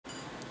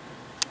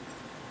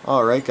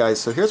Alright guys,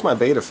 so here's my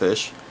betta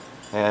fish,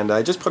 and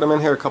I just put him in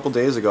here a couple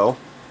days ago.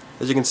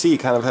 As you can see, he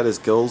kind of had his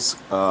gills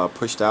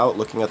pushed out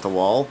looking at the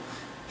wall.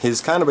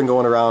 He's kind of been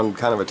going around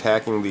kind of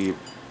attacking the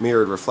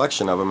mirrored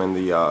reflection of him in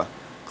the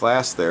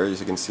glass there, as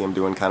you can see him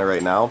doing kind of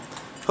right now.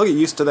 He'll get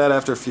used to that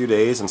after a few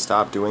days and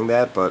stop doing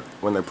that, but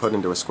when they're put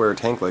into a square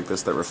tank like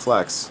this that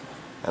reflects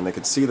and they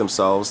can see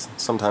themselves,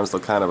 sometimes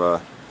they'll kind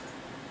of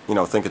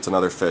think it's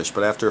another fish,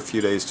 but after a few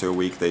days to a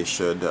week they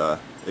should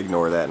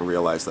ignore that and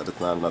realize that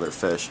it's not another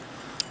fish.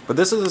 But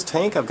this is his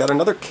tank. I've got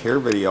another care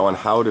video on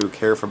how to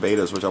care for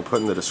bettas, which I'll put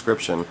in the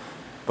description,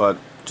 but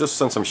just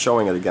since I'm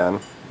showing it again,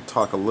 I'll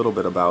talk a little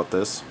bit about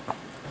this.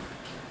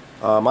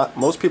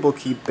 Most people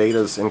keep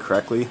bettas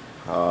incorrectly,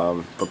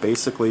 but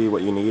basically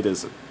what you need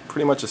is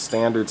pretty much a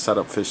standard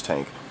setup fish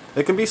tank.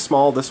 It can be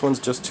small. This one's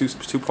just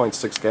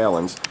 2.6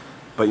 gallons,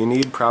 but you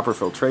need proper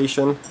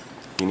filtration,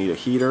 you need a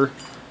heater,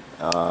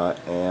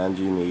 and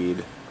you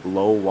need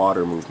low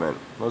water movement.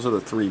 Those are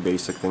the three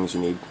basic things you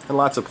need. And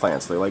lots of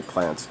plants. They like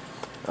plants.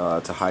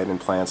 To hide in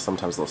plants,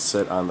 sometimes they'll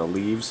sit on the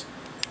leaves.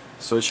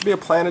 So it should be a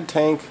planted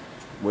tank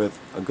with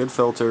a good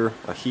filter,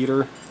 a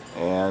heater,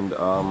 and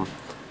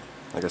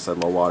like I said,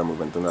 low water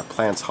movement. Then the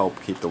plants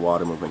help keep the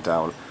water movement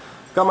down.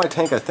 I've got my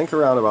tank, I think,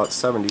 around about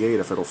 78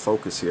 if it'll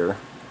focus here.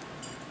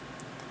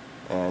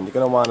 And you're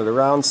going to want it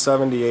around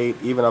 78,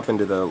 even up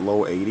into the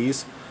low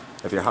 80s.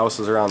 If your house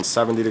is around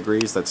 70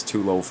 degrees, that's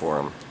too low for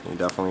them. You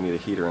definitely need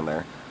a heater in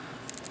there.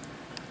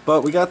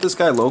 But we got this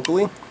guy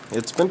locally.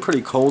 It's been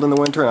pretty cold in the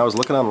winter, and I was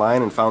looking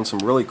online and found some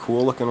really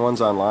cool looking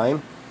ones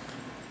online.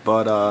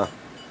 But I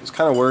was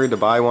kind of worried to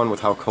buy one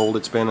with how cold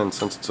it's been, and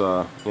since it's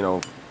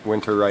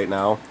winter right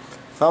now.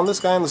 Found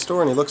this guy in the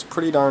store and he looks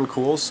pretty darn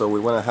cool, so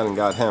we went ahead and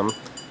got him.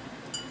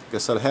 Like I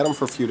said, I had him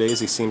for a few days.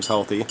 He seems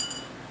healthy,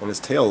 and his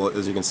tail,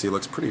 as you can see,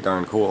 looks pretty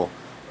darn cool.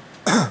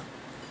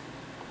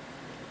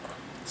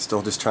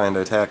 Still just trying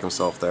to attack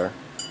himself there.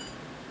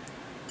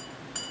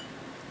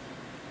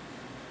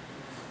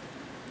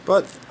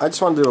 But I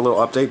just wanted to do a little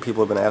update.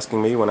 People have been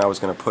asking me when I was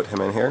going to put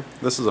him in here.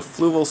 This is a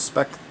Fluval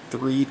Spec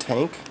 3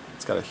 tank.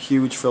 It's got a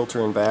huge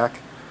filter in back,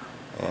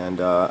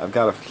 and I've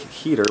got a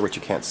heater, which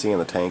you can't see in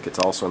the tank. It's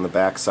also in the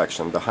back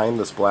section. Behind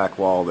this black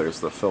wall there's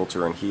the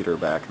filter and heater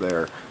back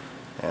there,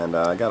 and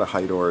I got a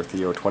Hydor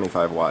Theo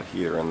 25 watt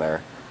heater in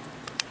there.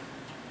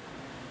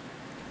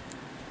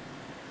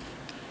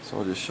 So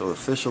we'll just show the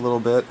fish a little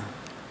bit,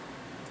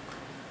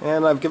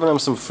 and I've given him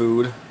some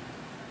food.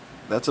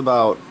 That's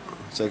about,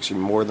 it's actually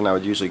more than I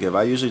would usually give.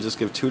 I usually just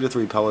give 2 to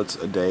 3 pellets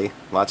a day.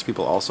 Lots of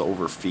people also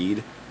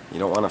overfeed. You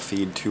don't want to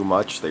feed too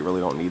much. They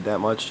really don't need that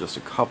much. Just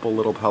a couple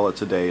little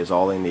pellets a day is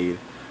all they need.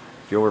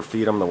 If you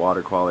overfeed them, the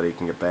water quality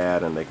can get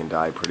bad and they can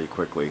die pretty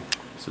quickly.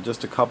 So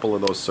just a couple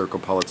of those circle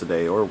pellets a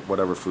day, or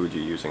whatever food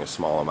you're using, a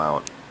small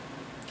amount.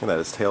 Look at that,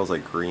 his tail's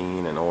like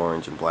green and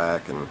orange and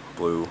black and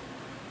blue.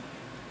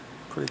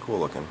 Pretty cool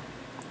looking.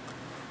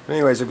 But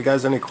anyways, if you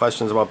guys have any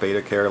questions about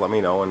betta care, let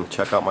me know, and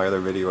check out my other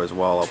video as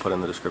well. I'll put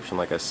in the description,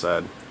 like I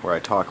said, where I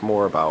talk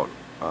more about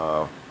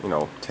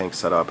tank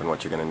setup and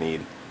what you're going to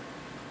need.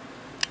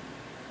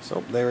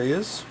 So there he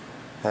is.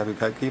 Happy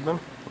pet keeping.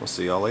 We'll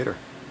see y'all later.